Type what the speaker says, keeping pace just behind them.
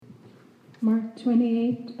Mark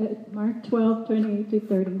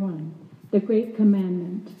 12:28-31, the Great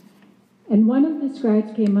Commandment. And one of the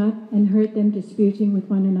scribes came up and heard them disputing with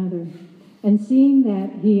one another, and seeing that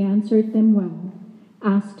he answered them well,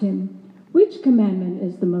 asked him, "Which commandment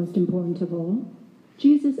is the most important of all?"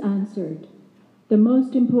 Jesus answered, "The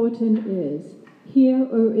most important is, 'Hear,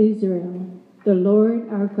 O Israel, the Lord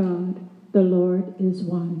our God, the Lord is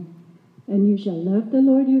one. And you shall love the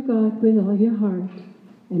Lord your God with all your heart,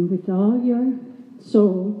 and with all your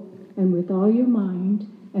soul, and with all your mind,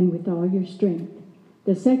 and with all your strength.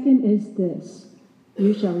 The second is this,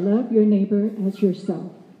 you shall love your neighbor as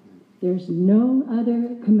yourself. There's no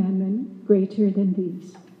other commandment greater than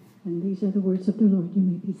these." And these are the words of the Lord. You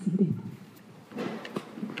may be seated.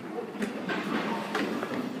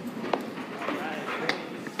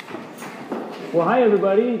 Well, hi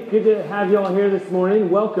everybody. Good to have you all here this morning.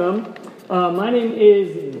 Welcome. My name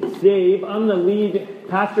is Dave. I'm the lead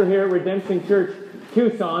pastor here at Redemption Church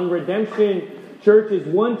Tucson. Redemption Church is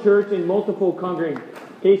one church in multiple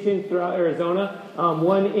congregations throughout Arizona.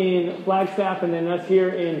 One in Flagstaff, and then us here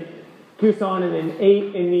in Tucson, and then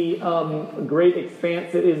 8 in the great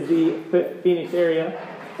expanse that is the Phoenix area.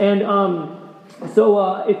 And so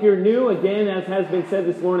if you're new, again, as has been said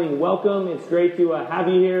this morning, welcome. It's great to have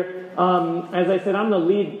you here. As I said, I'm the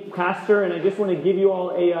lead pastor, and I just want to give you all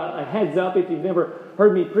a heads up. If you've never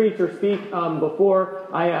heard me preach or speak before,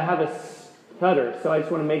 I have a stutter, so I just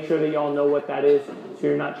want to make sure that you all know what that is, so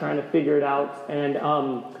you're not trying to figure it out. And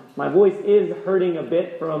my voice is hurting a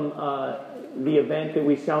bit from the event that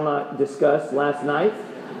we shall not discuss last night,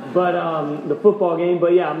 but the football game.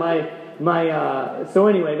 But yeah, so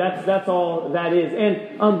anyway, that's all that is.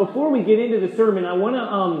 And before we get into the sermon, I want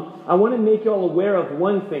to make you all aware of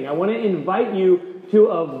one thing. I want to invite you to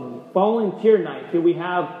a volunteer night that we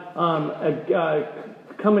have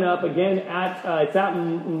coming up again it's at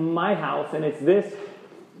my house, and it's this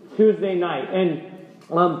Tuesday night. And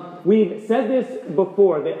we've said this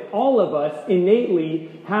before, that all of us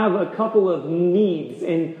innately have a couple of needs,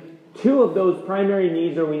 and two of those primary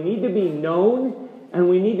needs are we need to be known, and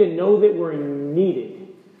we need to know that we're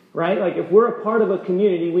needed, right? Like if we're a part of a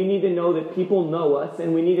community, we need to know that people know us,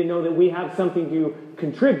 and we need to know that we have something to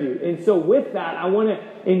contribute. And so with that, I want to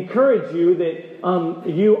encourage you that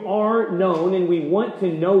you are known, and we want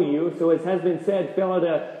to know you. So as has been said, fill out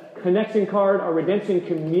a connection card. Our redemption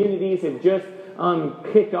communities have just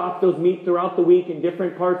kicked off. Those meet throughout the week in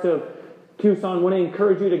different parts of Tucson. I want to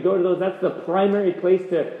encourage you to go to those. That's the primary place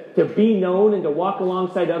to be known and to walk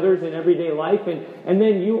alongside others in everyday life. And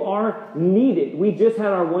then you are needed. We just had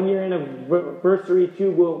our 1-year anniversary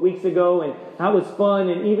 2 weeks ago, and that was fun.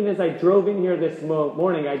 And even as I drove in here this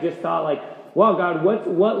morning, I just thought like, wow, God,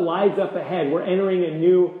 what lies up ahead? We're entering a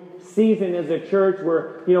new season as a church.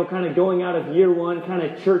 We're, kind of going out of year 1, kind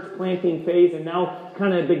of church planting phase, and now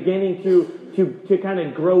kind of beginning to kind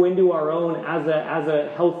of grow into our own as a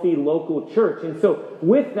healthy local church. And so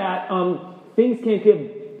with that, things can't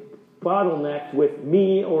get bottlenecked with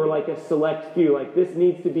me or like a select few. Like this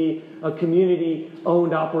needs to be a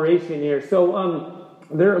community-owned operation here. So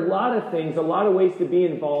there are a lot of things, a lot of ways to be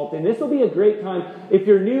involved, and this will be a great time. If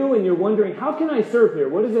you're new and you're wondering, how can I serve here?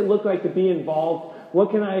 What does it look like to be involved? What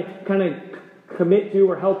can I kind of commit to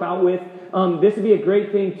or help out with? This would be a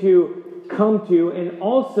great thing to come to. And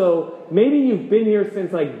also, maybe you've been here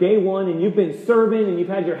since like day 1, and you've been serving, and you've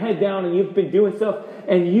had your head down, and you've been doing stuff,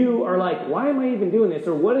 and you are like, why am I even doing this?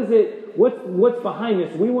 Or what is it? What's behind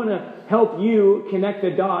this? We want to help you connect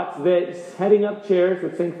the dots that setting up chairs,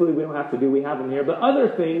 which thankfully we don't have to do, we have them here, but other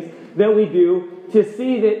things that we do to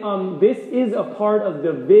see that this is a part of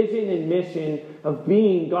the vision and mission of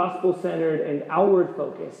being gospel-centered and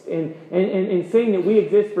outward-focused, and saying that we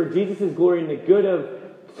exist for Jesus' glory and the good of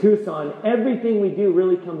Tucson. Everything we do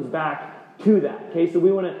really comes back to that. Okay, so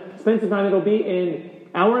we want to spend some time. It'll be an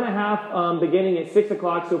hour and a half, beginning at 6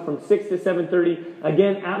 o'clock. So from 6 to 7:30,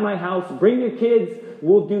 again at my house. Bring your kids.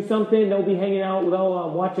 We'll do something. They'll be hanging out.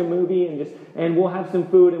 They'll watch a movie and we'll have some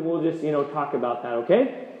food, and we'll just talk about that.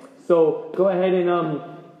 Okay. So go ahead and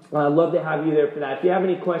I'd love to have you there for that. If you have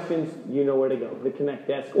any questions, you know where to go. The Connect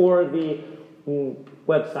desk or the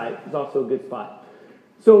website is also a good spot.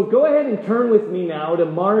 So go ahead and turn with me now to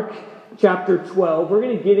Mark chapter 12. We're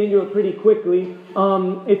going to get into it pretty quickly.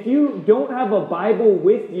 If you don't have a Bible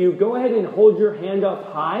with you, go ahead and hold your hand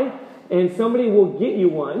up high, and somebody will get you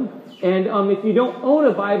one. And if you don't own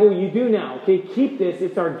a Bible, you do now. Okay, keep this.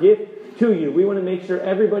 It's our gift to you. We want to make sure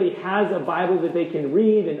everybody has a Bible that they can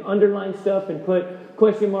read and underline stuff and put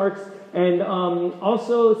question marks. And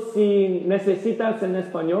also, si necesitas en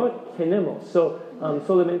español, tenemos. So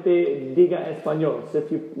solamente diga español. So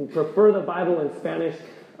if you prefer the Bible in Spanish,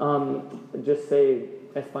 just say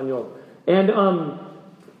Espanol. And,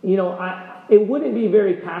 it wouldn't be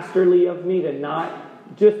very pastorly of me to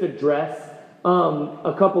not just address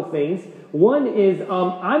a couple things. One is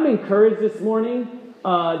I'm encouraged this morning.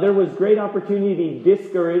 There was great opportunity to be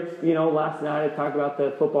discouraged. Last night I talked about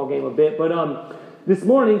the football game a bit, but this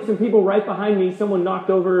morning some people right behind me, someone knocked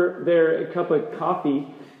over their cup of coffee,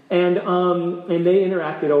 and they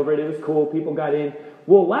interacted over it. It was cool. People got in.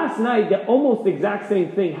 Well, last night the almost exact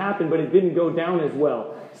same thing happened, but it didn't go down as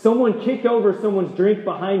well. Someone kicked over someone's drink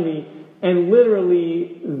behind me, and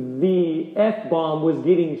literally the F-bomb was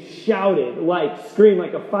getting shouted, screamed,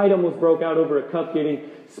 like a fight almost broke out over a cup getting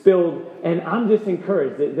spilled. And I'm just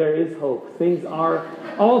encouraged that there is hope.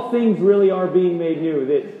 All things really are being made new.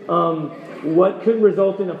 That what could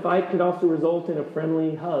result in a fight could also result in a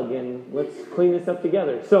friendly hug. And let's clean this up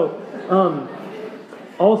together. So,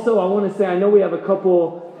 also I want to say, I know we have a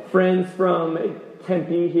couple friends from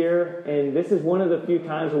Tempe here, and this is one of the few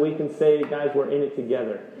times where we can say, guys, we're in it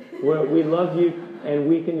together. We love you, and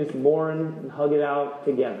we can just mourn and hug it out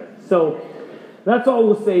together. So that's all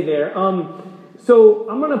we'll say there. So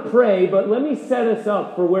I'm going to pray, but let me set us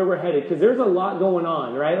up for where we're headed, because there's a lot going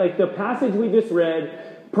on, right? Like the passage we just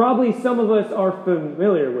read, probably some of us are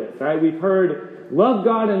familiar with, right? We've heard, love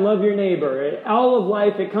God and love your neighbor. All of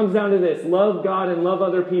life, it comes down to this: love God and love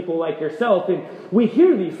other people like yourself. And we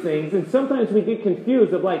hear these things, and sometimes we get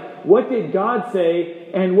confused of what did God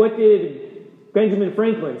say and what did Benjamin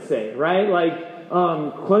Franklin say, right?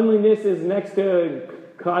 Cleanliness is next to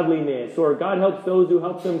godliness, or God helps those who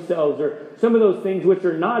help themselves, or some of those things which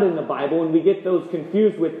are not in the Bible, and we get those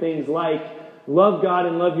confused with things like love God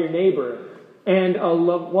and love your neighbor. And a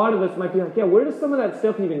lot of us might be like, yeah, where does some of that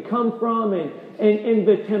stuff even come from? And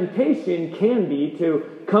the temptation can be to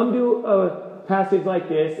come to a passage like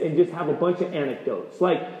this and just have a bunch of anecdotes.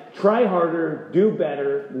 Try harder, do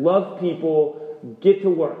better, love people, get to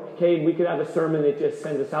work. Okay, we could have a sermon that just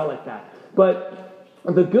sends us out like that. But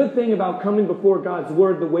the good thing about coming before God's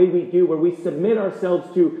Word the way we do, where we submit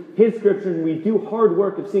ourselves to His Scripture and we do hard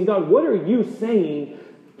work of seeing, God, what are you saying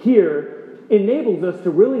here, enables us to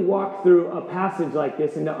really walk through a passage like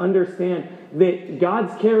this and to understand that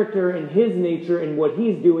God's character and His nature and what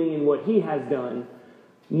He's doing and what He has done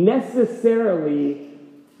necessarily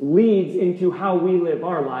leads into how we live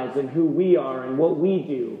our lives and who we are and what we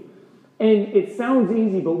do. And it sounds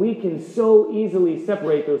easy, but we can so easily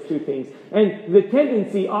separate those two things. And the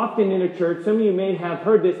tendency often in a church, some of you may have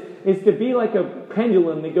heard this, is to be like a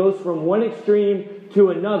pendulum that goes from one extreme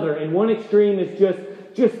to another. And one extreme is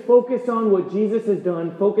just focus on what Jesus has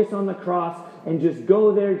done, focus on the cross, and just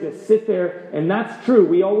go there, just sit there. And that's true.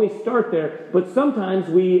 We always start there. But sometimes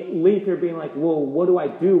we leave here being like, well, what do I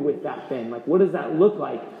do with that then? What does that look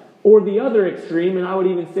like? Or the other extreme, and I would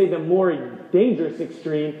even say the more dangerous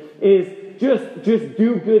extreme, is just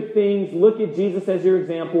do good things. Look at Jesus as your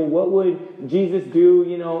example. What would Jesus do?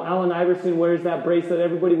 Allen Iverson wears that bracelet.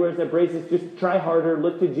 Everybody wears that bracelet. Just try harder.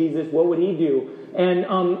 Look to Jesus. What would he do?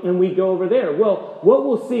 And we go over there. Well, what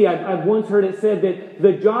we'll see, I've once heard it said that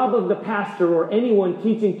the job of the pastor or anyone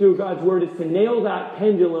teaching through God's Word is to nail that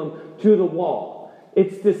pendulum to the wall.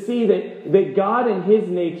 It's to see that God and His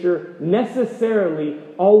nature necessarily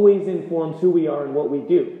always informs who we are and what we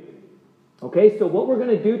do. Okay, so what we're going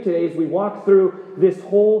to do today is we walk through this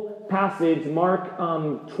whole passage, Mark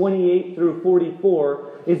 28 through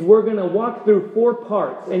 44, is we're going to walk through 4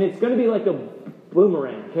 parts, and it's going to be like a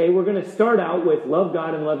boomerang, okay? We're going to start out with love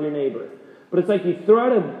God and love your neighbor. But it's like you throw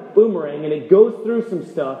out a boomerang, and it goes through some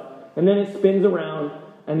stuff, and then it spins around,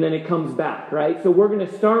 and then it comes back, right? So we're going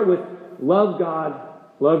to start with love God,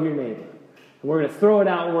 love your neighbor. And we're going to throw it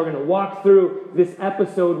out, and we're going to walk through this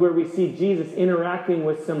episode where we see Jesus interacting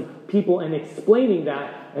with some people and explaining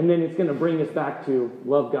that, and then it's going to bring us back to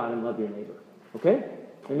love God and love your neighbor. Okay?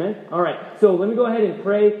 Amen? All right. So let me go ahead and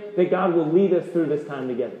pray that God will lead us through this time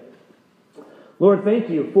together. Lord, thank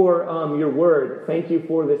you for your word. Thank you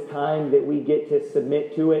for this time that we get to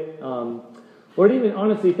submit to it. Lord, even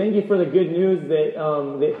honestly, thank you for the good news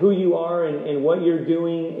that who you are and what you're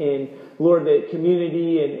doing, and Lord, that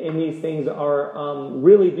community and these things are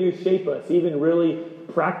really do shape us, even really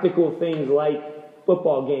practical things like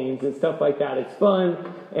football games and stuff like that. It's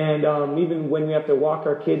fun, and even when we have to walk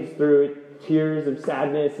our kids through tears of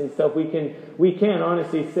sadness and stuff, we can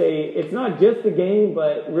honestly say it's not just a game,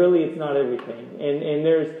 but really it's not everything. And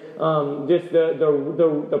there's just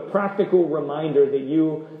the practical reminder that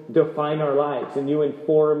you define our lives and you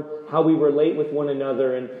inform how we relate with one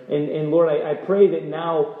another. And Lord, I pray that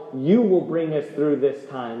now you will bring us through this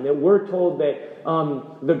time, that we're told that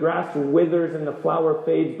the grass withers and the flower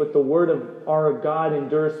fades, but the word of our God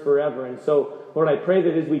endures forever. And so, Lord, I pray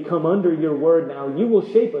that as we come under your word now, you will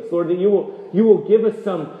shape us, Lord, that you will give us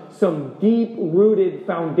some deep-rooted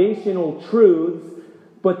foundational truths,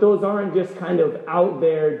 but those aren't just kind of out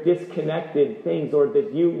there, disconnected things, Lord,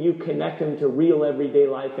 that you connect them to real everyday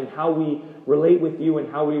life and how we relate with you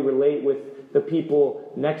and how we relate with the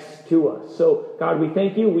people next to us. So, God, we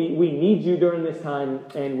thank you. We need you during this time,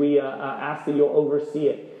 and we ask that you'll oversee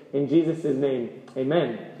it. In Jesus' name,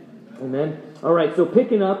 amen. Amen. All right, so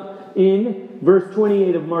picking up in verse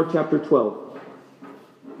 28 of Mark chapter 12.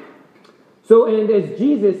 So, and as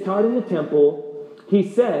Jesus taught in the temple, he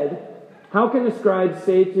said, how can the scribes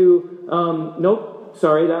say to,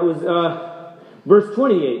 that was verse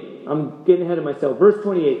 28. I'm getting ahead of myself. Verse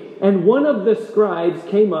 28. And one of the scribes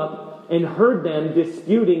came up and heard them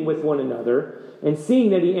disputing with one another, and seeing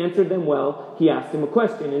that he answered them well, he asked him a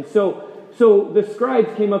question. And so the scribes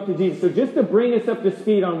came up to Jesus. So just to bring us up to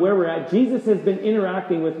speed on where we're at, Jesus has been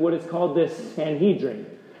interacting with what is called this Sanhedrin,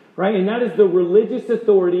 right? And that is the religious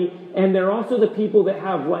authority, and they're also the people that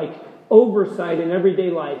have like oversight in everyday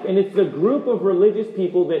life. And it's the group of religious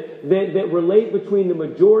people that relate between the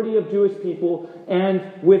majority of Jewish people and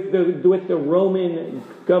with the Roman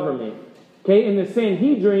government. Okay, and the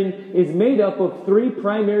Sanhedrin is made up of three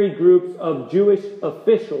primary groups of Jewish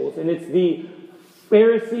officials, and it's the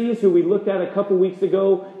Pharisees, who we looked at a couple weeks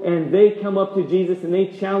ago, and they come up to Jesus and they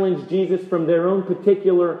challenge Jesus from their own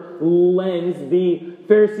particular lens. The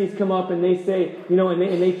Pharisees come up and they say, and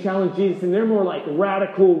they challenge Jesus, and they're more like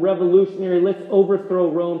radical, revolutionary, let's overthrow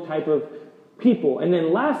Rome type of people. And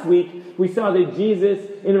then last week, we saw that Jesus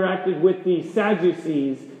interacted with the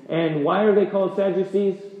Sadducees. And why are they called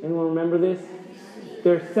Sadducees? Anyone remember this?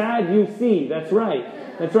 They're sad, you see. That's right.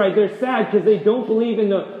 That's right. They're sad because they don't believe in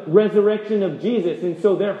the resurrection of Jesus. And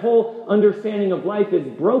so their whole understanding of life is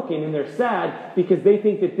broken, and they're sad because they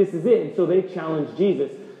think that this is it. And so they challenge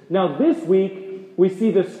Jesus. Now this week, we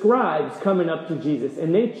see the scribes coming up to Jesus,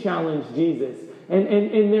 and they challenge Jesus. And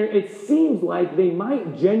it seems like they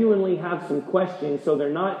might genuinely have some questions, so they're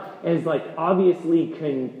not as like obviously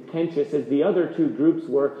contentious as the other two groups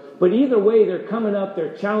were. But either way, they're coming up,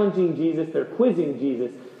 they're challenging Jesus, they're quizzing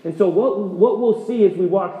Jesus. And so what we'll see as we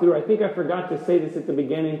walk through, I think I forgot to say this at the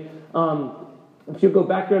beginning. If you go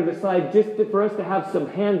back there to the slide, just for us to have some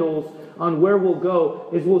handles on where we'll go,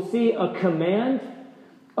 is we'll see a command,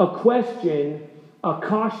 a question, a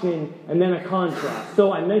caution, and then a contrast.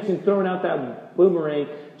 So I mentioned throwing out that boomerang.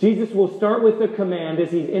 Jesus will start with the command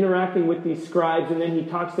as he's interacting with these scribes, and then he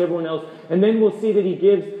talks to everyone else. And then we'll see that he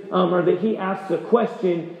gives, that he asks a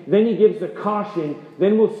question, then he gives a caution,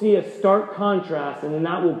 then we'll see a stark contrast, and then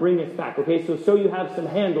that will bring us back. Okay, so you have some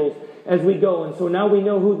handles as we go. And so now we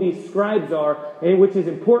know who these scribes are, and which is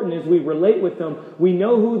important as we relate with them. We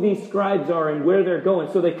know who these scribes are and where they're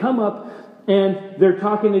going. So they come up, and they're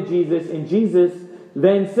talking to Jesus, and Jesus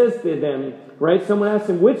then says to them, right? Someone asks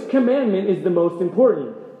him, which commandment is the most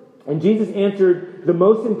important? And Jesus answered, the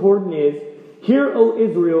most important is, hear, O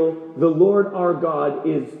Israel, the Lord our God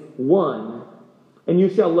is one. And you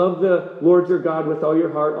shall love the Lord your God with all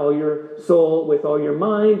your heart, all your soul, with all your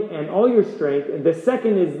mind, and all your strength. And the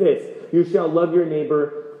second is this, you shall love your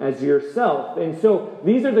neighbor as yourself. And so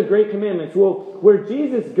these are the great commandments. Well, where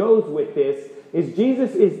Jesus goes with this is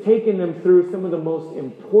Jesus is taking them through some of the most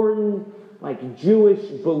important Jewish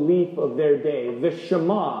belief of their day. The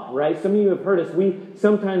Shema, right? Some of you have heard us.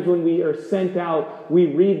 Sometimes when we are sent out, we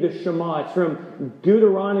read the Shema. It's from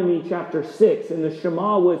Deuteronomy chapter 6. And the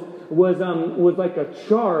Shema was like a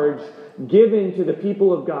charge given to the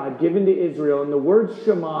people of God, given to Israel. And the word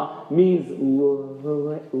Shema means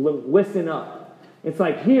listen up. It's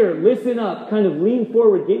like, here, listen up. Kind of lean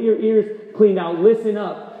forward. Get your ears cleaned out. Listen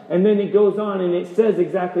up. And then it goes on and it says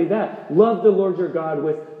exactly that. Love the Lord your God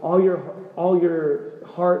with all your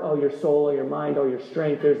heart, all your soul, all your mind, all your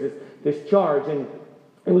strength. There's this charge. And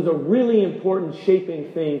it was a really important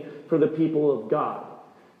shaping thing for the people of God.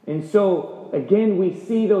 And so, again, we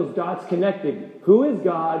see those dots connected. Who is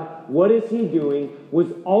God? What is he doing? Was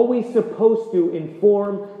always supposed to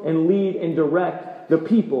inform and lead and direct the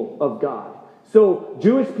people of God. So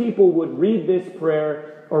Jewish people would read this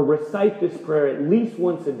prayer or recite this prayer at least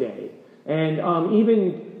once a day. And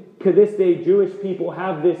even to this day, Jewish people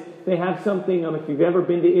have this. They have something, if you've ever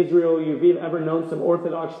been to Israel, you've ever known some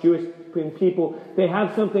Orthodox Jewish people, they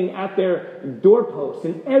have something at their doorposts.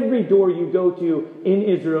 And every door you go to in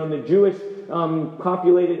Israel, in the Jewish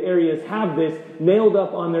populated areas, have this nailed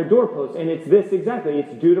up on their doorposts. And it's this exactly.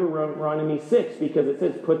 It's Deuteronomy 6, because it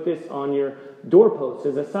says, put this on your doorposts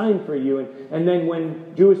as a sign for you. And then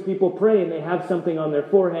when Jewish people pray and they have something on their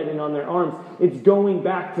forehead and on their arms, it's going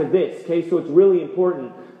back to this. Okay, so it's really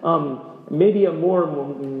important. maybe a more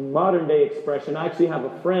modern day expression, I actually have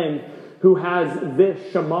a friend who has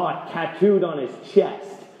this Shema tattooed on his chest,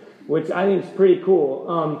 which I think is pretty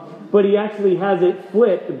cool. But he actually has it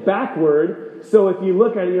flipped backward. So if you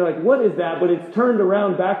look at it, you're like, what is that? But it's turned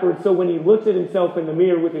around backwards. So when he looks at himself in the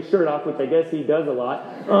mirror with his shirt off, which I guess he does a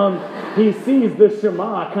lot, he sees the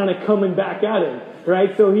Shema kind of coming back at him,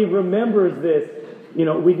 right? So he remembers this. You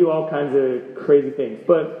know, we do all kinds of crazy things.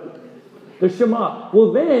 But the Shema.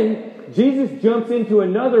 Well, then Jesus jumps into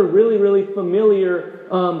another really, really familiar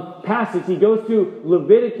passage. He goes to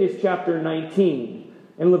Leviticus chapter 19.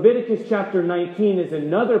 And Leviticus chapter 19 is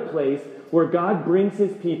another place where God brings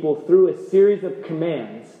his people through a series of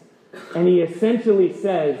commands. And he essentially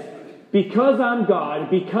says, because I'm God,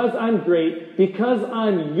 because I'm great, because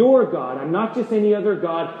I'm your God, I'm not just any other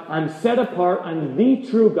God, I'm set apart, I'm the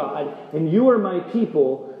true God, and you are my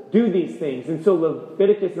people, do these things. And so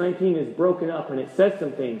Leviticus 19 is broken up, and it says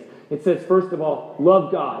some things. It says, first of all,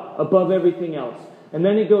 love God above everything else. And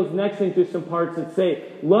then it goes next into some parts that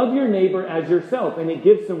say, love your neighbor as yourself. And it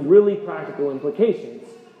gives some really practical implications.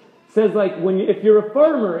 It says, like, if you're a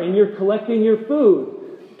farmer and you're collecting your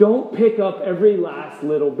food, don't pick up every last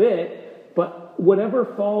little bit, but whatever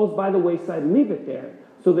falls by the wayside, leave it there.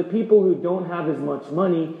 So that people who don't have as much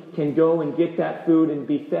money can go and get that food and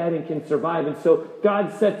be fed and can survive. And so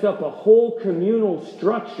God sets up a whole communal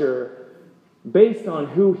structure based on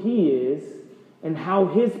who he is and how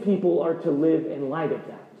his people are to live in light of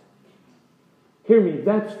that. Hear me,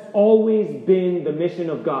 that's always been the mission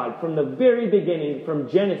of God. From the very beginning, from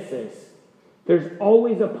Genesis, there's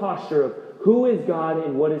always a posture of who is God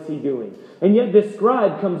and what is he doing. And yet this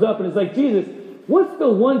scribe comes up and is like, Jesus, what's the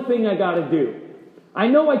one thing I got to do? I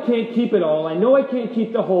know I can't keep it all. I know I can't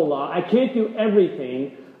keep the whole law. I can't do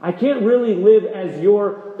everything. I can't really live as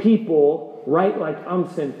your people, right? Like I'm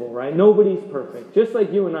sinful, right? Nobody's perfect. Just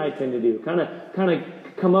like you and I tend to do. Kind of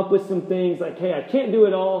come up with some things like, hey, I can't do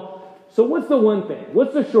it all. So what's the one thing?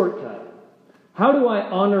 What's the shortcut? How do I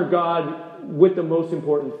honor God with the most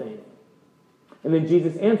important thing? And then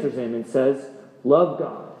Jesus answers him and says, love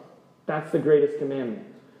God. That's the greatest commandment.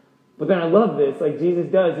 But then I love this, like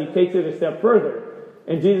Jesus does, he takes it a step further.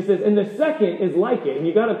 And Jesus says, and the second is like it. And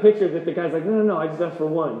you got a picture that the guy's like, no, I just asked for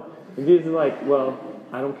one. And Jesus is like, well,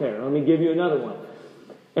 I don't care. Let me give you another one.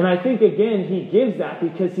 And I think, again, he gives that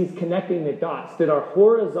because he's connecting the dots, that our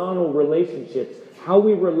horizontal relationships, how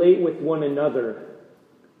we relate with one another,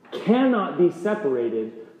 cannot be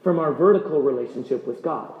separated from our vertical relationship with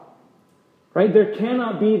God. Right? There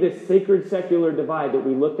cannot be this sacred secular divide that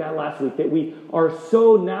we looked at last week, that we are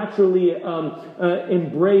so naturally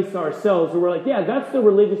embrace ourselves. Where we're like, yeah, that's the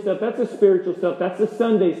religious stuff, that's the spiritual stuff, that's the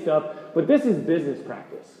Sunday stuff, but this is business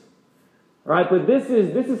practice. All right? But this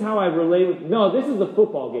is how I relate with, no, this is a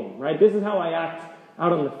football game, right? This is how I act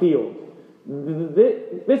out on the field.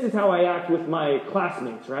 This is how I act with my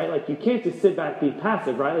classmates, right? Like you can't just sit back and be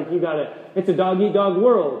passive, right? Like it's a dog-eat-dog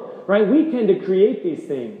world, right? We tend to create these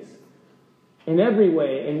things in every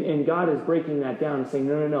way, and God is breaking that down and saying,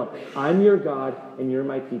 no, I'm your God and you're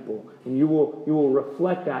my people, and you will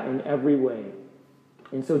reflect that in every way.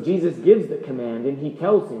 And so Jesus gives the command, and he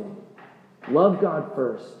tells him, love God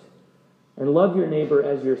first, and love your neighbor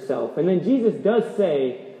as yourself. And then Jesus does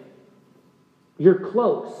say, you're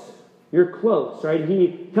close, right?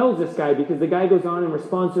 He tells this guy, because the guy goes on and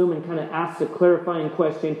responds to him and kind of asks a clarifying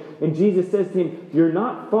question, and Jesus says to him, you're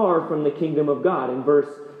not far from the kingdom of God, in verse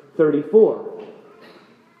 34.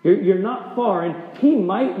 You're not far, and he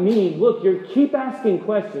might mean, look, you keep asking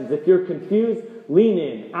questions. If you're confused, lean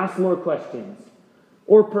in, ask more questions.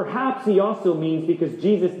 Or perhaps he also means, because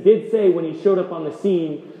Jesus did say when he showed up on the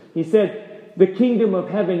scene, he said, the kingdom of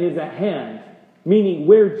heaven is at hand. Meaning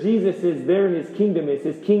where Jesus is, there his kingdom is.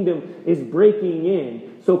 His kingdom is breaking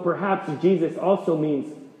in. So perhaps Jesus also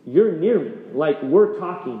means, you're near me. Like we're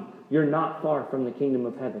talking, you're not far from the kingdom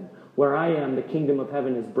of heaven. Where I am, the kingdom of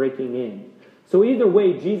heaven is breaking in. So either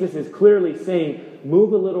way, Jesus is clearly saying,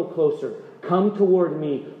 move a little closer. Come toward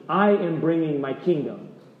me. I am bringing my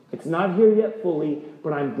kingdom. It's not here yet fully,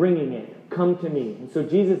 but I'm bringing it. Come to me. And so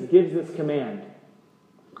Jesus gives this command.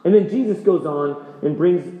 And then Jesus goes on and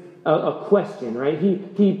brings a question, right?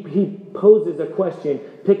 He poses a question,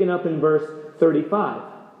 picking up in verse 35.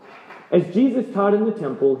 As Jesus taught in the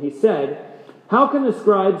temple, he said, how can the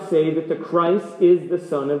scribes say that the Christ is the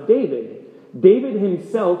son of David? David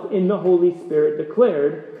himself in the Holy Spirit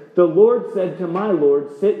declared, the Lord said to my Lord,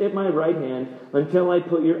 sit at my right hand until I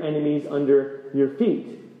put your enemies under your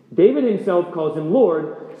feet. David himself calls him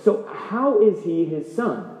Lord, so how is he his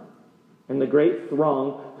son? And the great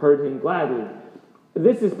throng heard him gladly.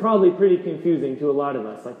 this is probably pretty confusing to a lot of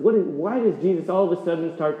us. Like, why does Jesus all of a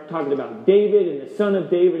sudden start talking about David and the son of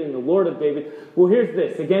David and the Lord of David? Well, here's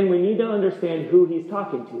this. Again, we need to understand who he's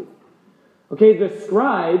talking to. Okay, the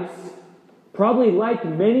scribes, probably like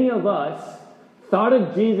many of us, thought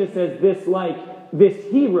of Jesus as this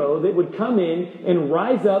hero that would come in and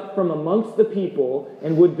rise up from amongst the people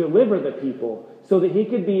and would deliver the people so that he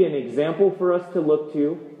could be an example for us to look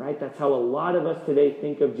to, right? That's how a lot of us today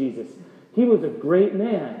think of Jesus. He was a great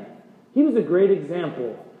man. He was a great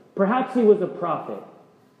example. Perhaps he was a prophet.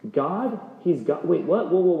 God? He's God. Wait,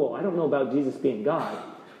 what? Whoa. I don't know about Jesus being God.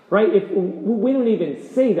 Right? We don't even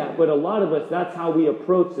say that, but a lot of us, that's how we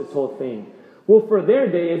approach this whole thing. Well, for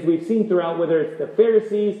their day, as we've seen throughout, whether it's the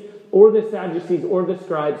Pharisees or the Sadducees or the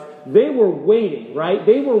scribes, they were waiting, right?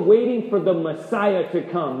 They were waiting for the Messiah to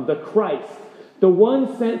come, the Christ, the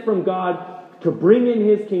one sent from God to bring in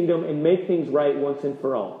his kingdom and make things right once and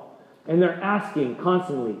for all. And they're asking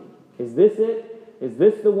constantly, is this it? Is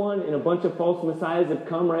this the one? And a bunch of false messiahs have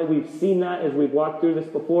come, right? We've seen that as we've walked through this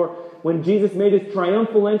before. When Jesus made his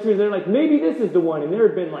triumphal entry, they're like, maybe this is the one. And there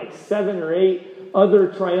had been like 7 or 8 other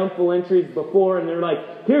triumphal entries before. And they're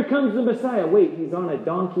like, here comes the Messiah. Wait, he's on a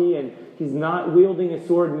donkey and he's not wielding a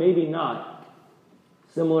sword. Maybe not.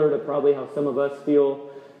 Similar to probably how some of us feel.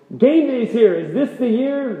 Game day's here. Is this the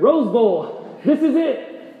year? Rose Bowl. This is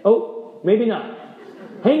it. Oh, maybe not.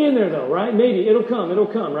 Hang in there, though, right? Maybe it'll come,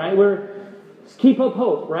 right? Just keep up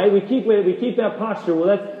hope, right? We keep that posture.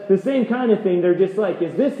 Well, that's the same kind of thing. They're just like,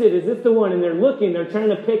 is this it? Is this the one? And they're looking. They're trying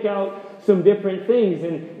to pick out some different things.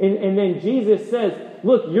 And then Jesus says,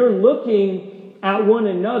 look, you're looking at one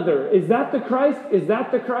another. Is that the Christ? Is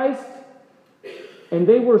that the Christ? And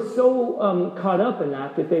they were so caught up in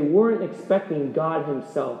that they weren't expecting God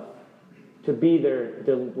himself to be their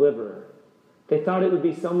deliverer. They thought it would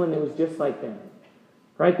be someone that was just like them.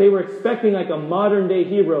 Right? They were expecting like a modern day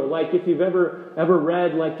hero, like if you've ever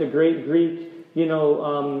read like the great Greek,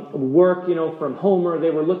 work, from Homer.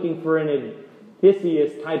 They were looking for an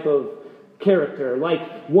Odysseus type of character,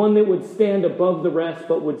 like one that would stand above the rest,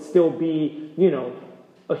 but would still be,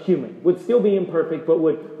 a human, would still be imperfect, but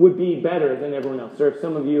would be better than everyone else. Or if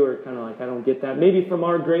some of you are kind of like, I don't get that. Maybe from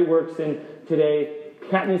our great works in today,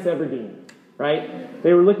 Katniss Everdeen, right?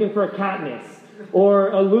 They were looking for a Katniss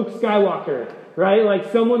or a Luke Skywalker. Right?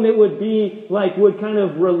 Like someone that would kind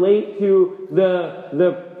of relate to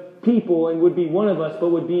the people and would be one of us, but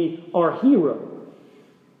would be our hero.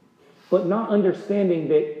 But not understanding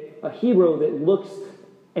that a hero that looks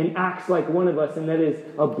and acts like one of us and that is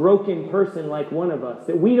a broken person like one of us.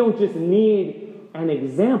 That we don't just need an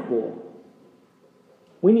example.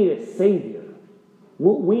 We need a Savior.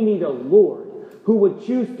 We need a Lord who would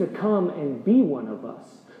choose to come and be one of us.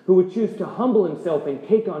 Who would choose to humble himself and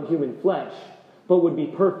take on human flesh, but would be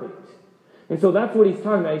perfect. And so that's what he's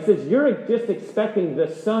talking about. He says, you're just expecting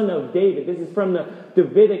the son of David. This is from the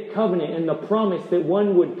Davidic covenant and the promise that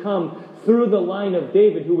one would come through the line of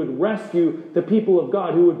David who would rescue the people of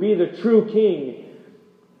God, who would be the true king.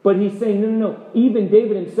 But he's saying, no. Even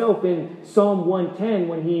David himself in Psalm 110,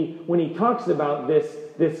 when he talks about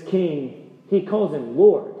this king, he calls him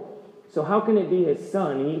Lord. So how can it be his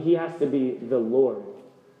son? He has to be the Lord.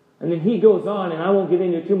 And then he goes on, and I won't get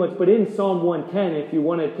into it too much, but in Psalm 110, if you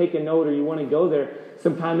want to take a note or you want to go there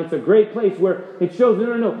sometime, it's a great place where it shows,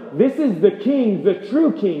 no, this is the king, the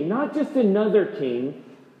true king, not just another king,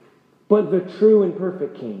 but the true and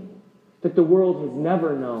perfect king that the world has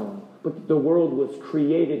never known, but that the world was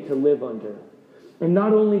created to live under. And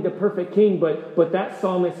not only the perfect king, but that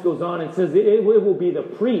psalmist goes on and says it will be the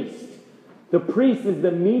priest. The priest is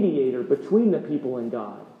the mediator between the people and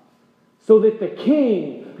God. So that the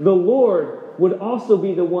king, the Lord, would also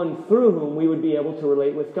be the one through whom we would be able to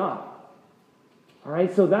relate with God. All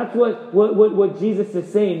right, so that's what Jesus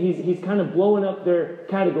is saying. He's kind of blowing up their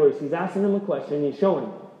categories. He's asking them a question and he's showing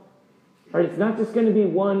them. All right, it's not just going to be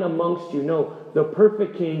one amongst you. No, the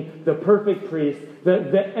perfect king, the perfect priest,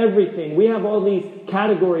 the everything. We have all these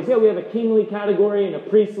categories. Yeah, we have a kingly category and a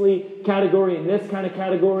priestly category and this kind of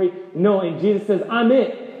category. No, and Jesus says, I'm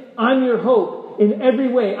it. I'm your hope. In every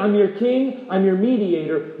way, I'm your king, I'm your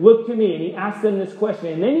mediator, look to me. And he asks them this question.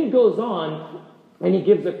 And then he goes on and he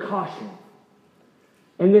gives a caution.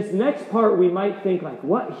 And this next part we might think like,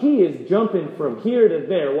 what? He is jumping from here to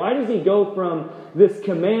there. Why does he go from this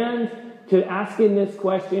command to asking this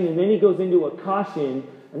question? And then he goes into a caution.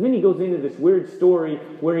 And then he goes into this weird story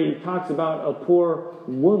where he talks about a poor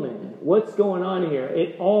woman. What's going on here?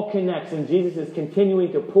 It all connects. And Jesus is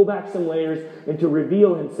continuing to pull back some layers and to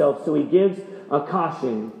reveal himself. So he gives a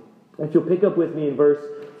caution. If you'll pick up with me in verse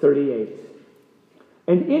 38.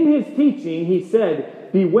 And in his teaching, he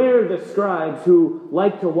said, beware the scribes who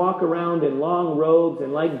like to walk around in long robes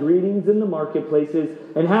and like greetings in the marketplaces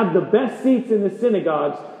and have the best seats in the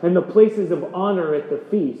synagogues and the places of honor at the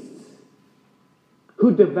feasts,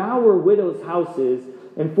 who devour widows' houses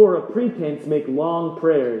and for a pretense make long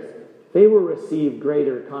prayers. They will receive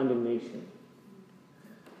greater condemnation.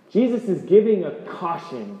 Jesus is giving a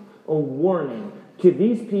caution, a warning to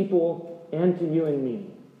these people and to you and me.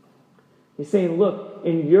 He's saying, look,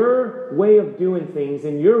 in your way of doing things,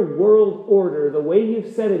 in your world order, the way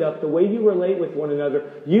you've set it up, the way you relate with one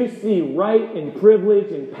another, you see right and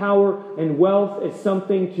privilege and power and wealth as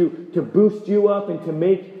something to boost you up and to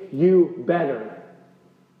make you better.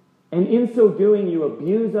 And in so doing, you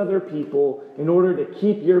abuse other people in order to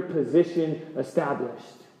keep your position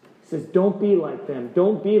established. He says, don't be like them.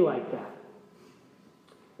 Don't be like that.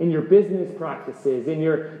 In your business practices, in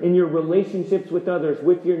your relationships with others,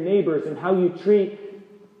 with your neighbors, and how you treat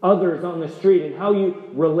others on the street, and how you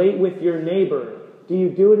relate with your neighbor. Do you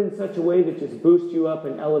do it in such a way that just boosts you up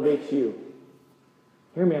and elevates you?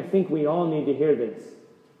 Hear me, I think we all need to hear this.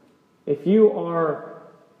 If you are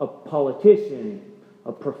a politician,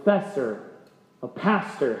 a professor, a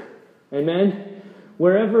pastor, amen?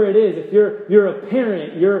 Wherever it is, if you're a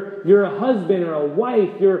parent, you're a husband or a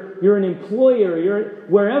wife, you're an employer,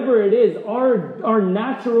 wherever it is, our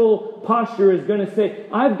natural posture is going to say,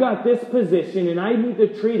 I've got this position and I need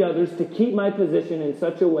to treat others to keep my position in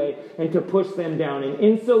such a way and to push them down. And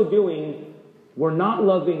in so doing, we're not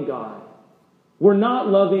loving God. We're not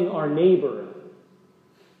loving our neighbor.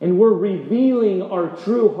 And we're revealing our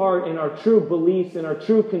true heart and our true beliefs and our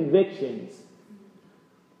true convictions.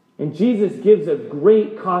 And Jesus gives a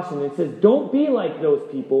great caution and says, don't be like those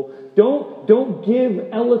people. Don't give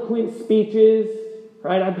eloquent speeches,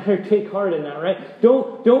 right? I better take heart in that, right?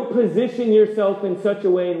 Don't position yourself in such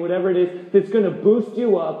a way, in whatever it is, that's going to boost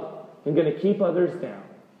you up and going to keep others down.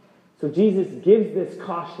 So Jesus gives this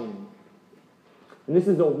caution. And this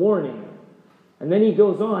is a warning. And then he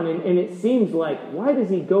goes on, and it seems like, why does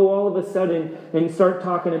he go all of a sudden and start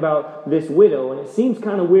talking about this widow? And it seems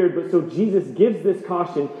kind of weird, but so Jesus gives this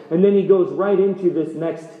caution, and then he goes right into this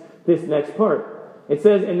next part. It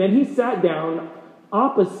says, and then he sat down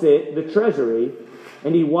opposite the treasury,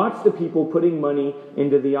 and he watched the people putting money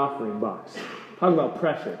into the offering box. Talk about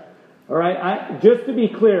pressure. All right, just to be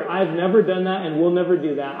clear, I've never done that and will never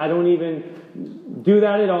do that. I don't even do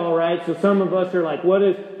that at all, right? So some of us are like,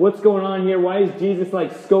 what's going on here? Why is Jesus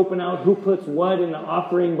like scoping out who puts what in the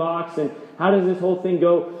offering box and how does this whole thing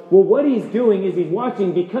go? Well, what he's doing is he's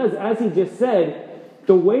watching because, as he just said,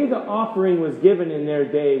 the way the offering was given in their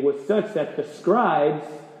day was such that the scribes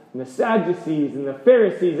and the Sadducees and the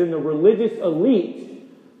Pharisees and the religious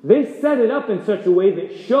elite, they set it up in such a way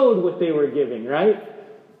that showed what they were giving, right?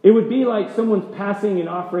 It would be like someone's passing an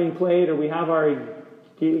offering plate, or we have our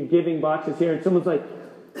giving boxes here, and someone's like,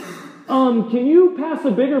 can you pass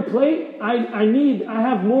a bigger plate? I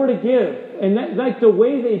have more to give. And that, like, the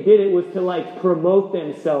way they did it was to like promote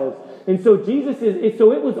themselves. And so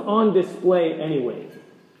so it was on display anyway.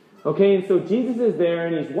 Okay, and so Jesus is there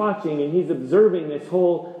and he's watching and he's observing this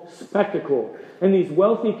whole spectacle. And these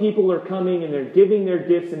wealthy people are coming and they're giving their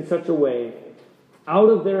gifts in such a way, out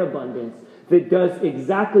of their abundance, that does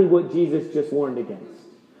exactly what Jesus just warned against.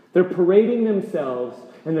 They're parading themselves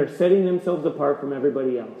and they're setting themselves apart from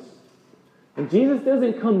everybody else. And Jesus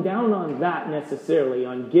doesn't come down on that necessarily,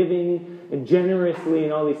 on giving and generously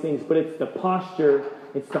and all these things, but it's the posture,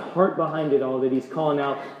 it's the heart behind it all that he's calling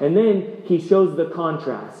out. And then he shows the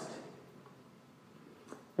contrast.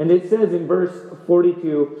 And it says in verse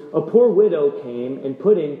 42, a poor widow came and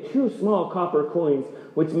put in 2 small copper coins,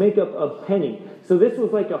 which make up a penny. So this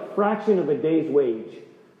was like a fraction of a day's wage.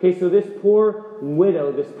 Okay, so this poor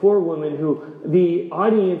widow, this poor woman who the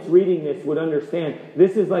audience reading this would understand,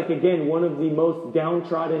 this is like, again, one of the most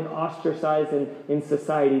downtrodden, ostracized in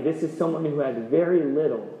society. This is someone who had very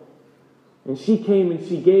little. And she came and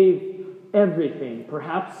she gave everything,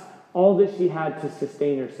 perhaps all that she had to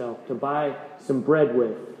sustain herself, to buy some bread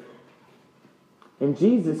with. And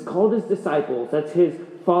Jesus called his disciples, that's his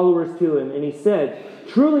followers, to him, and he said,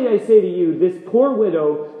 truly I say to you, this poor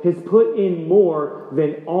widow has put in more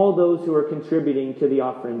than all those who are contributing to the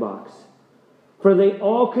offering box. For they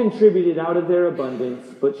all contributed out of their abundance,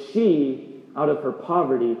 but she, out of her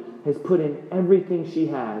poverty, has put in everything she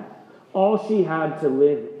had, all she had to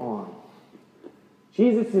live on.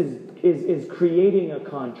 Jesus is creating a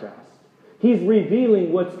contrast. He's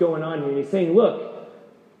revealing what's going on here. He's saying, look,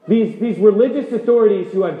 these religious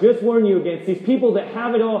authorities who I've just warned you against, these people that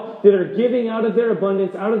have it all, that are giving out of their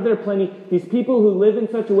abundance, out of their plenty, these people who live in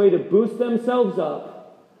such a way to boost themselves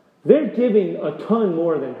up, they're giving a ton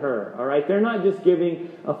more than her, all right? They're not just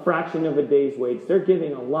giving a fraction of a day's wage. They're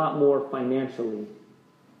giving a lot more financially.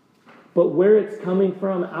 But where it's coming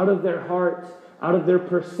from, out of their heart, out of their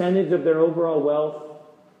percentage of their overall wealth,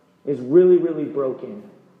 is really, really broken.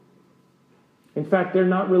 In fact, they're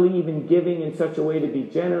not really even giving in such a way to be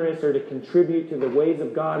generous or to contribute to the ways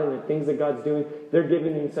of God and the things that God's doing. They're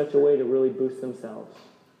giving in such a way to really boost themselves.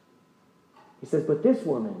 He says, but this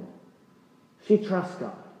woman, she trusts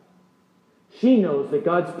God. She knows that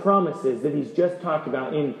God's promises that he's just talked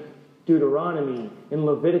about in Deuteronomy, in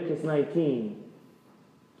Leviticus 19,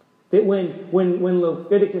 that when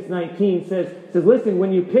Leviticus 19 says, listen,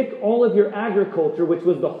 when you pick all of your agriculture, which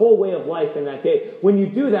was the whole way of life in that day, when you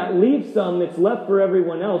do that, leave some that's left for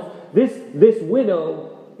everyone else. This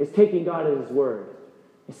widow is taking God at his word.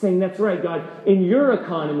 It's saying, that's right, God, in your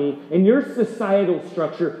economy, in your societal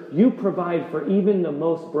structure, you provide for even the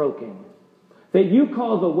most broken. That you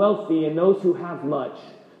call the wealthy and those who have much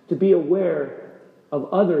to be aware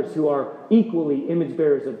of others who are equally image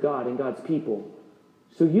bearers of God and God's people.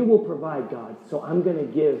 So you will provide, God. So I'm going to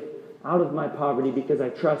give out of my poverty because I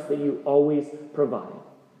trust that you always provide.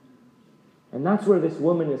 And that's where this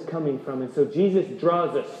woman is coming from. And so Jesus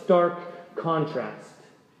draws a stark contrast.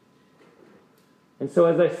 And so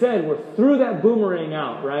as I said, we're through that boomerang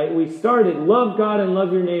out, right? We started, love God and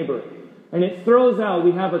love your neighbor. And it throws out,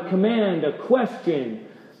 we have a command, a question.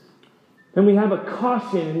 Then we have a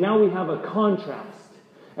caution, and now we have a contrast.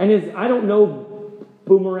 And I don't know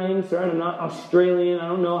boomerangs, right? I'm not Australian. I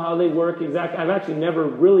don't know how they work exactly. I've actually never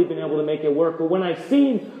really been able to make it work. But when I've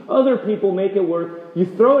seen other people make it work, you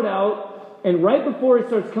throw it out, and right before it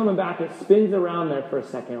starts coming back, it spins around there for a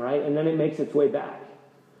second, right? And then it makes its way back.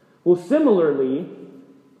 Well, similarly,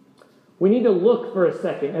 we need to look for a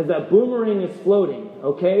second as that boomerang is floating,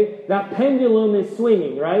 okay? That pendulum is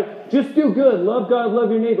swinging, right? Just do good. Love God,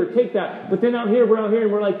 love your neighbor. Take that. But then we're out here,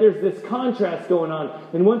 and we're like, there's this contrast going on.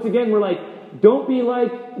 And once again, we're like, don't be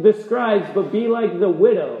like the scribes, but be like the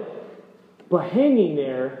widow. But hanging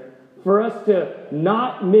there for us to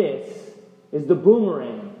not miss is the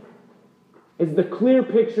boomerang. Is the clear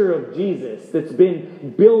picture of Jesus that's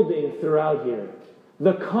been building throughout here.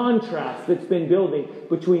 The contrast that's been building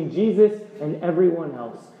between Jesus and everyone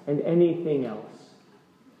else and anything else.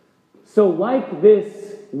 So like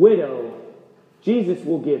this widow, Jesus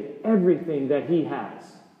will give everything that he has.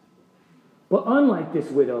 But unlike this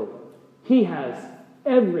widow, he has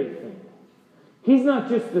everything. He's not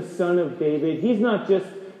just the son of David. He's not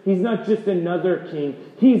just another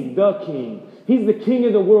king. He's the king. He's the king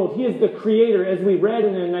of the world. He is the creator, as we read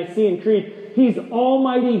in the Nicene Creed. He's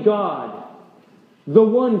Almighty God. The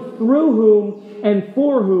one through whom and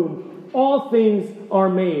for whom all things are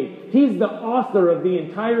made. He's the author of the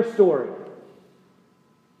entire story.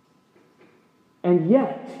 And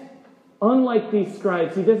yet, unlike these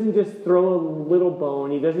scribes, he doesn't just throw a little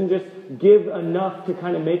bone. He doesn't just give enough to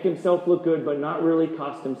kind of make himself look good, but not really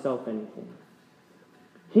cost himself anything.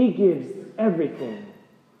 He gives everything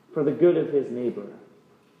for the good of his neighbor.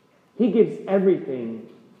 He gives everything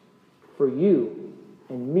for you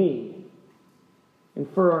and me, and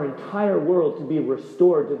for our entire world to be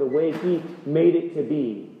restored to the way he made it to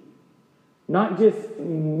be. Not just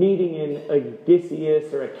needing an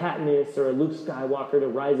Odysseus or a Katniss or a Luke Skywalker to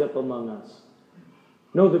rise up among us.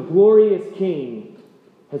 No, the glorious King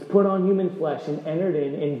has put on human flesh and entered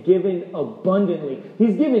in and given abundantly.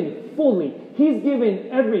 He's given fully. He's given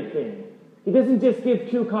everything. He doesn't just give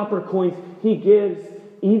 2 copper coins. He gives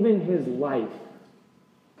even his life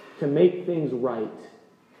to make things right.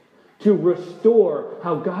 To restore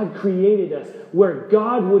how God created us, where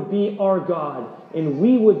God would be our God and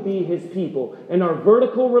we would be his people. And our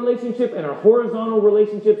vertical relationship and our horizontal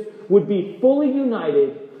relationships would be fully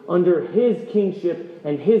united under his kingship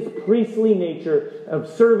and his priestly nature of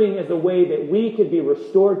serving as a way that we could be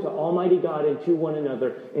restored to Almighty God and to one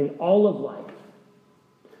another in all of life.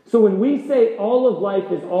 So when we say all of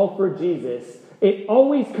life is all for Jesus, it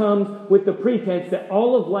always comes with the pretense that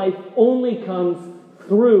all of life only comes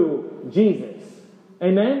through Jesus.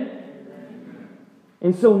 Amen?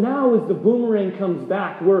 And so now as the boomerang comes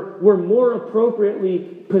back, we're more appropriately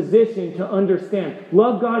positioned to understand.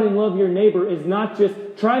 Love God and love your neighbor is not just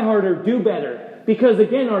try harder, do better. Because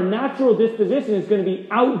again, our natural disposition is going to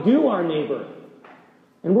be outdo our neighbor.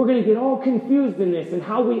 And we're going to get all confused in this and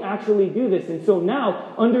how we actually do this. And so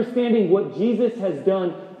now, understanding what Jesus has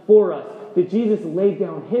done for us, that Jesus laid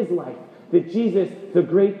down his life, that Jesus, the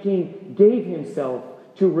great King, gave himself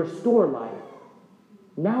to restore life.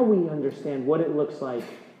 Now we understand what it looks like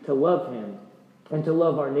to love him and to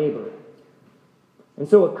love our neighbor. And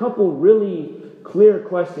so a couple really clear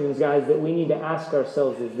questions, guys, that we need to ask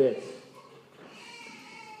ourselves is this.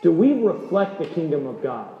 Do we reflect the kingdom of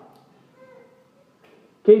God?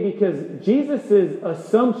 Okay, because Jesus'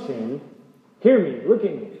 assumption, hear me, look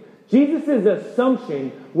at me. Jesus'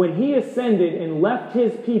 assumption when he ascended and left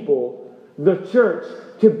his people, the church,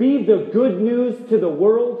 to be the good news to the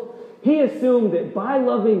world, he assumed that by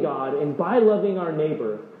loving God and by loving our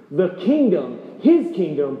neighbor, the kingdom, his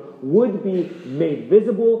kingdom, would be made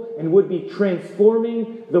visible and would be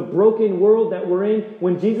transforming the broken world that we're in.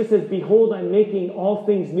 When Jesus says, behold, I'm making all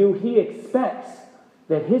things new, he expects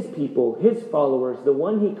that his people, his followers, the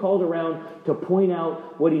one he called around to point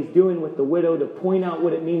out what he's doing with the widow, to point out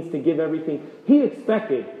what it means to give everything, he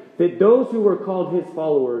expected that those who were called his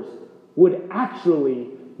followers would actually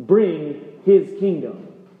bring his kingdom.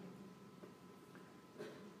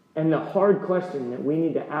 And the hard question that we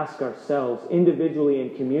need to ask ourselves individually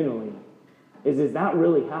and communally is that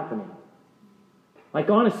really happening? Like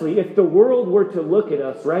honestly, if the world were to look at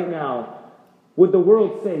us right now, would the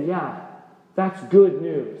world say, yeah, that's good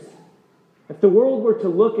news? If the world were to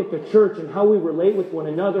look at the church and how we relate with one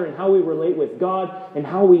another and how we relate with God and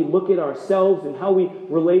how we look at ourselves and how we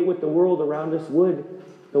relate with the world around us, would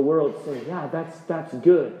the world say, yeah, that's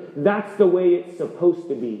good. That's the way it's supposed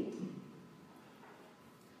to be?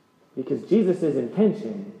 Because Jesus'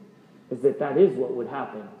 intention is that is what would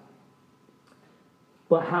happen.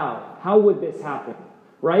 But how? How would this happen?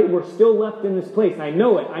 Right? We're still left in this place. I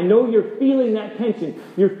know it. I know you're feeling that tension.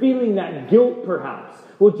 You're feeling that guilt, perhaps.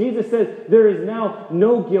 Well, Jesus says there is now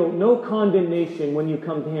no guilt, no condemnation when you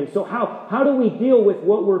come to him. So how do we deal with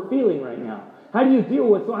what we're feeling right now? How do you deal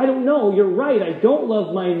with, I don't know, you're right, I don't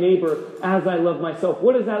love my neighbor as I love myself.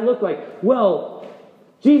 What does that look like? Well,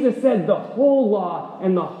 Jesus said the whole law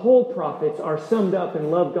and the whole prophets are summed up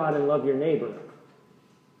in love God and love your neighbor.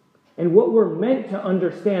 And what we're meant to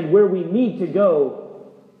understand, where we need to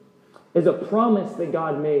go, is a promise that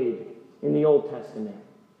God made in the Old Testament.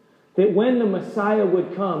 That when the Messiah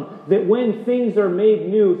would come, that when things are made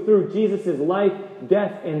new through Jesus' life,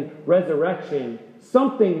 death, and resurrection,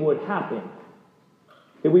 something would happen.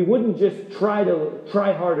 That we wouldn't just try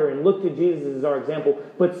harder and look to Jesus as our example,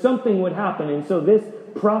 but something would happen. And so this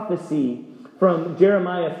prophecy from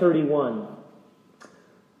Jeremiah 31,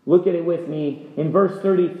 look at it with me. In verse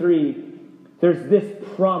 33, there's this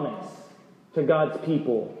promise to God's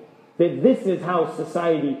people that this is how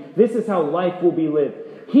society, this is how life will be lived.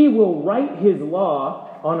 He will write his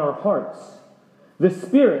law on our hearts. The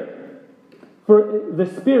Spirit,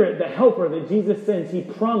 the helper that Jesus sends, he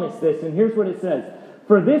promised this. And here's what it says.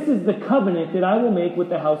 For this is the covenant that I will make with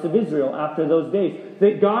the house of Israel after those days.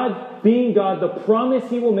 That God, being God, the promise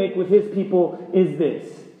he will make with his people is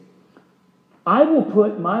this. I will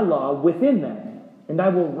put my law within them, and I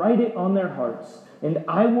will write it on their hearts, and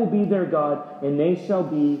I will be their God, and they shall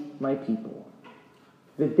be my people.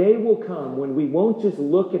 The day will come when we won't just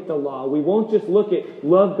look at the law. We won't just look at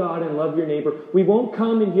love God and love your neighbor. We won't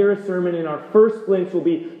come and hear a sermon and our first glimpse will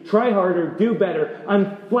be try harder, do better.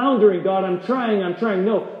 I'm floundering, God. I'm trying.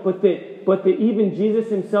 No, but that even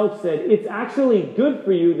Jesus himself said, it's actually good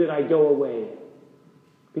for you that I go away.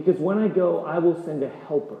 Because when I go, I will send a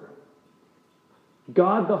helper.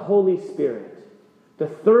 God the Holy Spirit, the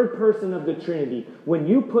third person of the Trinity. When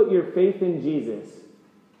you put your faith in Jesus,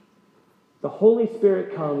 the Holy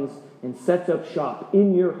Spirit comes and sets up shop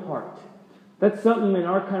in your heart. That's something in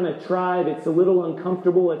our kind of tribe, it's a little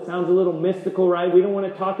uncomfortable. It sounds a little mystical, right? We don't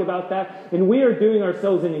want to talk about that. And we are doing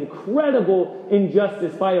ourselves an incredible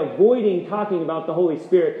injustice by avoiding talking about the Holy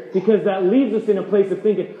Spirit, because that leaves us in a place of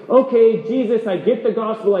thinking, okay, Jesus, I get the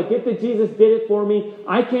gospel. I get that Jesus did it for me.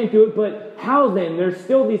 I can't do it, but how then? There's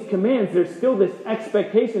still these commands. There's still this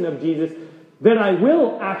expectation of Jesus that I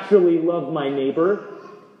will actually love my neighbor.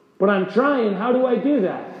 But I'm trying. How do I do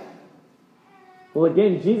that? Well,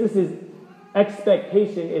 again, Jesus'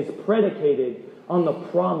 expectation is predicated on the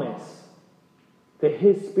promise that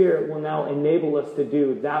his Spirit will now enable us to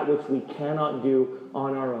do that which we cannot do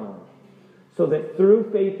on our own. So that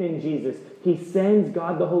through faith in Jesus, he sends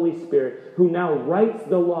God the Holy Spirit, who now writes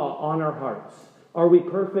the law on our hearts. Are we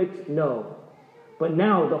perfect? No. But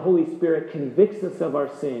now the Holy Spirit convicts us of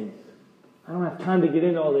our sin. I don't have time to get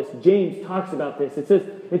into all this. James talks about this.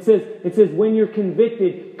 It says, when you're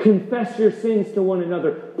convicted, confess your sins to one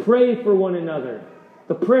another. Pray for one another.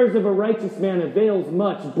 The prayers of a righteous man avails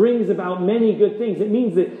much, brings about many good things. It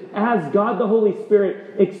means that as God the Holy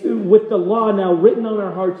Spirit, with the law now written on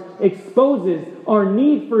our hearts, exposes our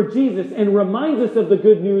need for Jesus and reminds us of the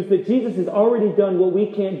good news that Jesus has already done what we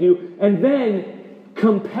can't do, and then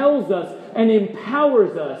compels us and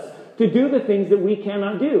empowers us to do the things that we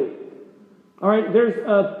cannot do. All right, there's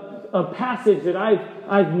a passage that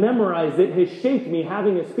I've memorized that has shaped me,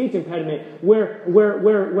 having a speech impediment,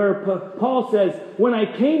 where Paul says, "When I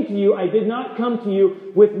came to you, I did not come to you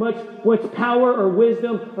with much power or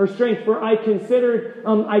wisdom or strength, for I considered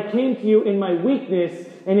I came to you in my weakness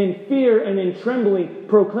and in fear and in trembling,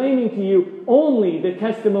 proclaiming to you only the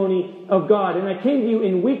testimony of God. And I came to you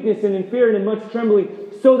in weakness and in fear and in much trembling,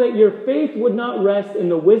 so that your faith would not rest in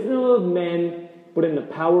the wisdom of men, but in the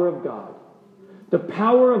power of God." The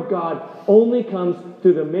power of God only comes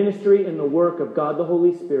through the ministry and the work of God the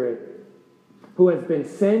Holy Spirit, who has been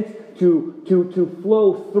sent to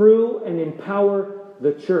flow through and empower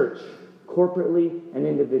the church, corporately and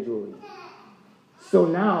individually. So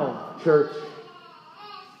now, church,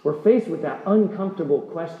 we're faced with that uncomfortable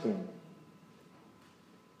question.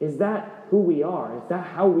 Is that who we are? Is that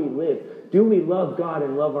how we live? Do we love God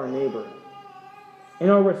and love our neighbor? In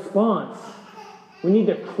our response, we need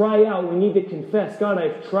to cry out. We need to confess, "God,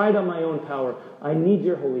 I've tried on my own power. I need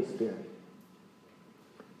your Holy Spirit."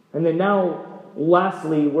 And then now,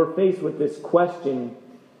 lastly, we're faced with this question,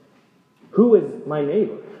 who is my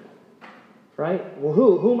neighbor? Right? Well,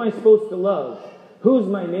 who am I supposed to love? Who's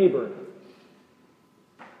my neighbor?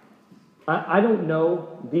 I don't know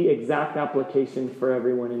the exact application for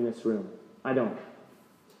everyone in this room. I don't.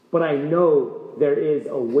 But I know there is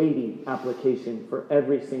a weighty application for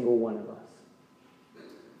every single one of us.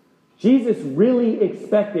 Jesus really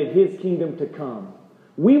expected his kingdom to come.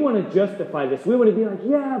 We want to justify this. We want to be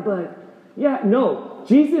like, no.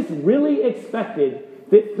 Jesus really expected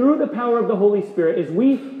that through the power of the Holy Spirit, as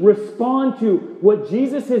we respond to what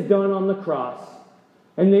Jesus has done on the cross,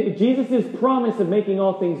 and Jesus' promise of making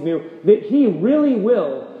all things new, that he really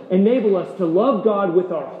will enable us to love God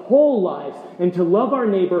with our whole lives and to love our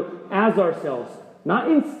neighbor as ourselves.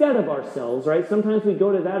 Not instead of ourselves, right? Sometimes we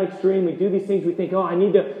go to that extreme. We do these things. We think, I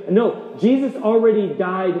need to. No, Jesus already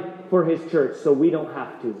died for his church, so we don't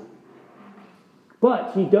have to.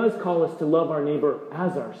 But he does call us to love our neighbor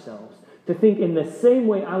as ourselves. To think in the same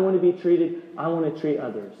way I want to be treated, I want to treat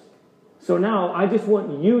others. So now I just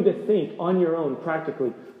want you to think on your own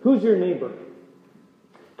practically. Who's your neighbor?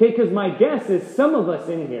 Okay, because my guess is some of us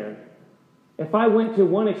in here, if I went to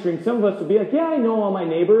one extreme, some of us would be like, I know all my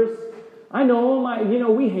neighbors. I know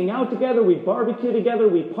them. We hang out together. We barbecue together.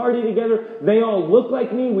 We party together. They all look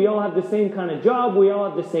like me. We all have the same kind of job. We all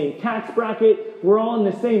have the same tax bracket. We're all in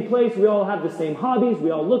the same place. We all have the same hobbies.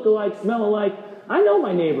 We all look alike, smell alike. I know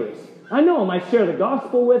my neighbors. I know them. I share the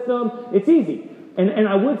gospel with them. It's easy. And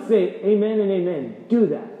I would say amen and amen. Do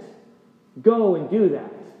that. Go and do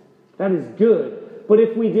that. That is good. But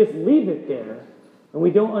if we just leave it there and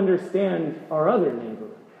we don't understand our other neighbor,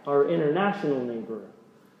 our international neighbor,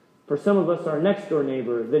 for some of us, our next door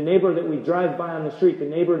neighbor, the neighbor that we drive by on the street, the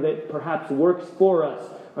neighbor that perhaps works for us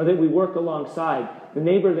or that we work alongside, the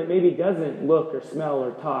neighbor that maybe doesn't look or smell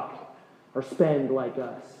or talk or spend like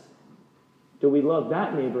us. Do we love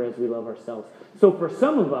that neighbor as we love ourselves? So for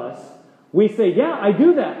some of us, we say, I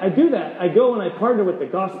do that. I go and I partner with the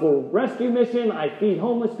Gospel Rescue Mission. I feed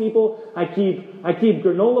homeless people. I keep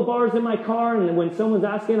granola bars in my car, and when someone's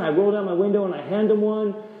asking, I roll down my window and I hand them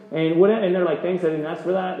one. And they're like, thanks, I didn't ask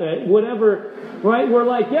for that. Whatever, right? We're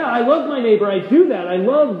like, I love my neighbor. I do that. I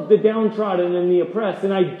love the downtrodden and the oppressed,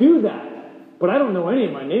 and I do that. But I don't know any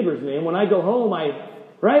of my neighbor's name. When I go home,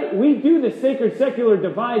 right? We do the sacred secular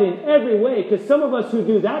divide in every way, because some of us who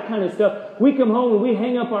do that kind of stuff, we come home and we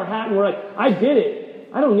hang up our hat and we're like, I did it.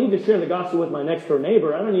 I don't need to share the gospel with my next door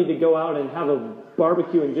neighbor. I don't need to go out and have a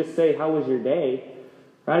barbecue and just say, how was your day?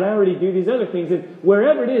 Right? I already do these other things. And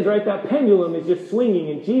wherever it is, right, that pendulum is just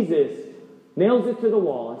swinging, and Jesus nails it to the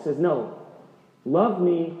wall and says, no, love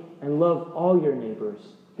me and love all your neighbors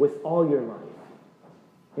with all your life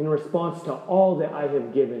in response to all that I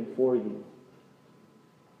have given for you.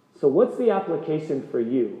 So what's the application for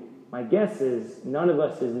you? My guess is none of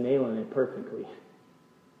us is nailing it perfectly.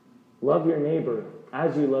 Love your neighbor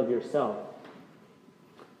as you love yourself.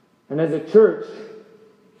 And as a church,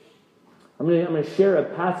 I'm going to share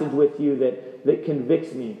a passage with you that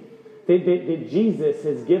convicts me. That Jesus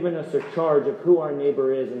has given us a charge of who our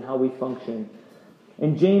neighbor is and how we function.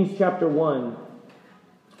 In James chapter 1,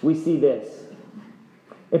 we see this.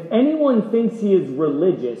 If anyone thinks he is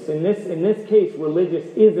religious, in this case, religious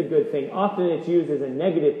is a good thing. Often it's used as a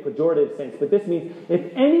negative, pejorative sense. But this means if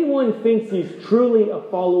anyone thinks he's truly a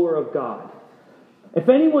follower of God, if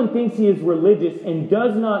anyone thinks he is religious and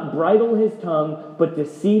does not bridle his tongue but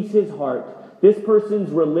deceives his heart, this person's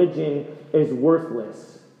religion is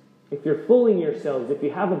worthless. If you're fooling yourselves, if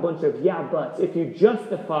you have a bunch of buts, if you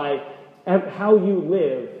justify how you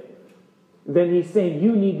live then he's saying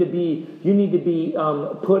you need to be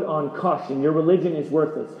put on caution. Your religion is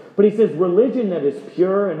worthless. But he says religion that is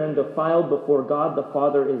pure and undefiled before God the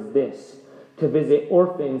Father is this: to visit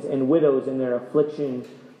orphans and widows in their affliction,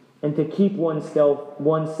 and to keep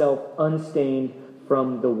oneself unstained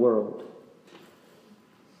from the world.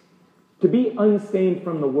 To be unstained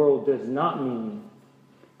from the world does not mean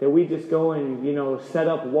that we just go and, set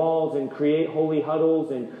up walls and create holy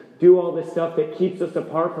huddles and do all this stuff that keeps us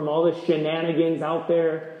apart from all the shenanigans out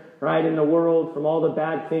there, right, in the world, from all the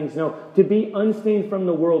bad things. No, to be unstained from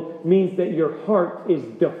the world means that your heart is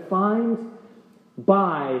defined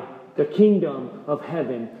by the kingdom of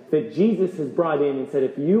heaven that Jesus has brought in and said,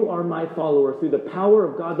 if you are my follower through the power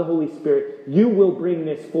of God the Holy Spirit, you will bring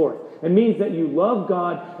this forth. It means that you love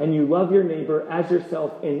God and you love your neighbor as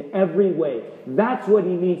yourself in every way. That's what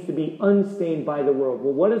he means to be unstained by the world.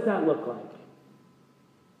 Well, what does that look like?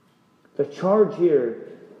 The charge here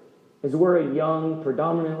is we're a young,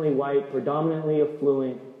 predominantly white, predominantly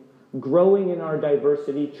affluent, growing in our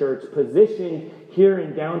diversity church, positioned here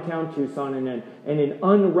in downtown Tucson in an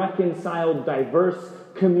unreconciled, diverse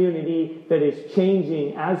community that is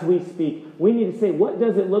changing as we speak. We need to say, what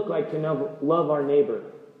does it look like to love our neighbor?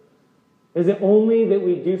 Is it only that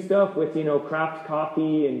we do stuff with, craft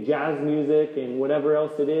coffee and jazz music and whatever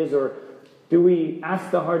else it is? Or do we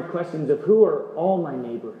ask the hard questions of who are all my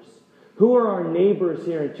neighbors? Who are our neighbors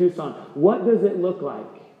here in Tucson? What does it look like?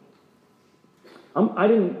 I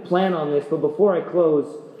didn't plan on this, but before I close,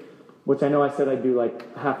 which I know I said I'd do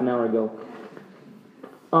like half an hour ago,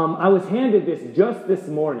 I was handed this just this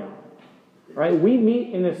morning. Right? We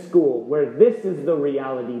meet in a school where this is the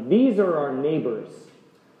reality. These are our neighbors.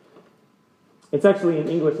 It's actually in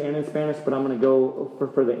English and in Spanish, but I'm going to go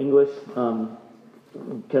for the English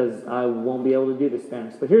because I won't be able to do the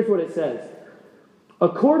Spanish. But here's what it says. A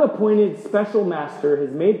court-appointed special master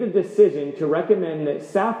has made the decision to recommend that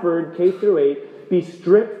Safford K-8 be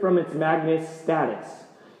stripped from its magnet status.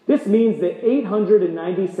 This means that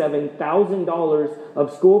 $897,000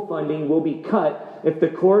 of school funding will be cut if the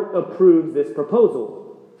court approves this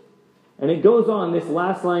proposal. And it goes on, this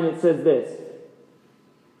last line, it says this.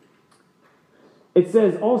 It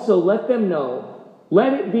says, also, let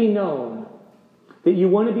it be known that you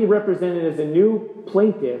want to be represented as a new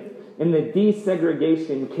plaintiff in the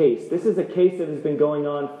desegregation case. This is a case that has been going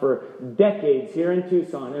on for decades here in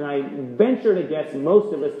Tucson, and I venture to guess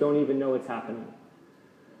most of us don't even know it's happening.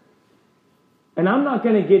 And I'm not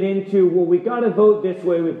going to get into, well, we've got to vote this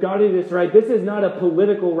way, we've got to do this right. This is not a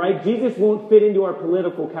political right. Jesus won't fit into our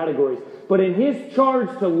political categories. But in his charge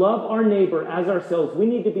to love our neighbor as ourselves, we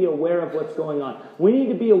need to be aware of what's going on. We need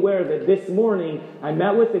to be aware that this morning I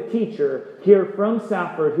met with a teacher here from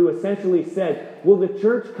Safford who essentially said, will the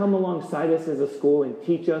church come alongside us as a school and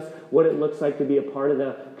teach us what it looks like to be a part of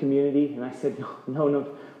the community? And I said,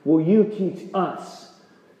 no. Will you teach us?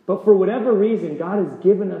 But for whatever reason, God has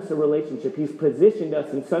given us a relationship. He's positioned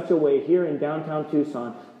us in such a way here in downtown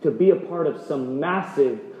Tucson to be a part of some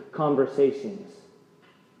massive conversations.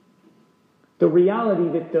 The reality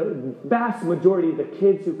that the vast majority of the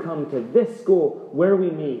kids who come to this school where we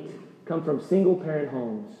meet come from single-parent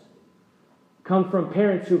homes, come from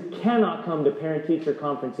parents who cannot come to parent-teacher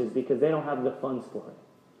conferences because they don't have the funds for it.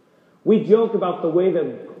 We joke about the way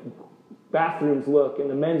the bathrooms look, and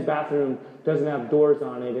the men's bathroom doesn't have doors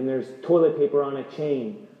on it, and there's toilet paper on a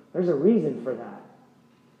chain. There's a reason for that.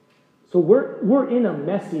 So we're in a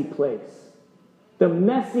messy place. The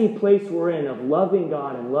messy place we're in of loving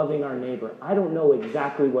God and loving our neighbor, I don't know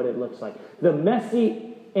exactly what it looks like. The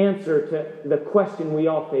messy answer to the question we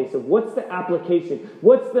all face of what's the application?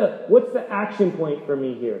 What's the action point for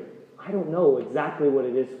me here? I don't know exactly what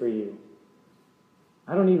it is for you.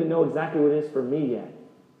 I don't even know exactly what it is for me yet.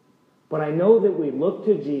 But I know that we look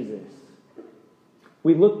to Jesus.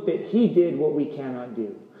 We look that he did what we cannot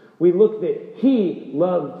do. We look that he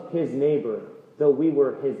loved his neighbor, though we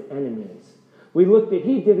were his enemies. We look that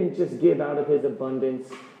he didn't just give out of his abundance.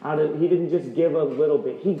 He didn't just give a little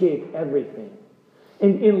bit. He gave everything.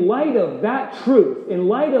 And in light of that truth, in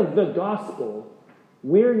light of the gospel,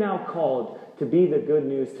 we're now called to be the good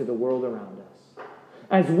news to the world around us.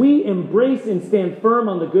 As we embrace and stand firm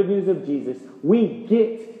on the good news of Jesus, we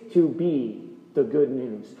get to be the good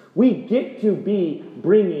news. We get to be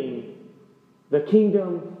bringing the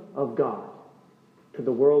kingdom of God to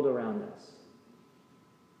the world around us.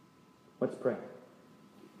 Let's pray.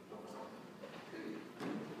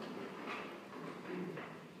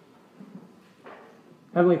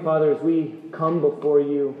 Heavenly Father, as we come before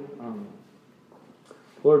you,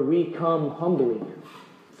 Lord, we come humbly.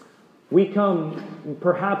 We come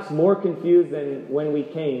perhaps more confused than when we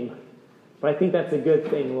came, But I think that's a good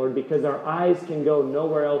thing, Lord, because our eyes can go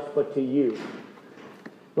nowhere else but to you.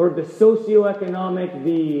 Lord, the socioeconomic,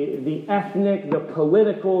 the ethnic, the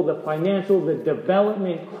political, the financial, the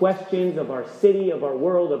development questions of our city, of our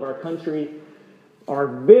world, of our country are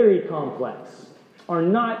very complex, are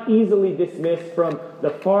not easily dismissed from the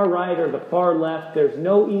far right or the far left. There's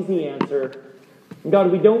no easy answer. And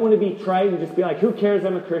God, we don't want to be trite and just be like, who cares,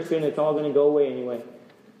 I'm a Christian, it's all going to go away anyway.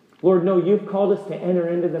 Lord, no, you've called us to enter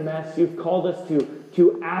into the mess. You've called us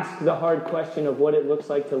to ask the hard question of what it looks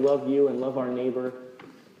like to love you and love our neighbor.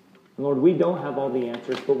 And Lord, we don't have all the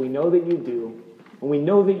answers, but we know that you do. And we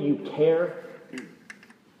know that you care.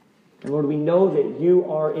 And Lord, we know that you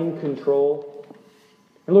are in control.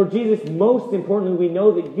 And Lord Jesus, most importantly, we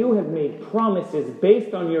know that you have made promises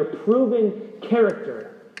based on your proven character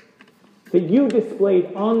that you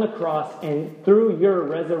displayed on the cross, and through your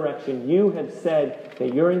resurrection, you have said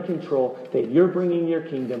that you're in control, that you're bringing your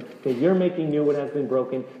kingdom, that you're making new what has been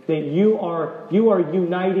broken, that you are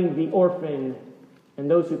uniting the orphan and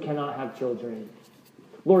those who cannot have children.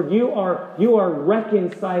 Lord, you are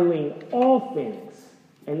reconciling all things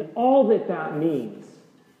and all that means.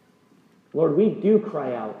 Lord, we do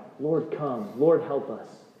cry out, Lord, come. Lord, help us.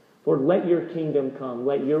 Lord, let your kingdom come.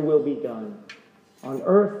 Let your will be done on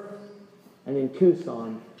earth and in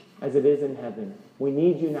Tucson as it is in heaven. We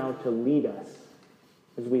need you now to lead us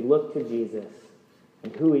as we look to Jesus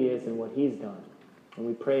and who he is and what he's done. And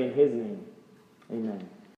we pray in his name. Amen.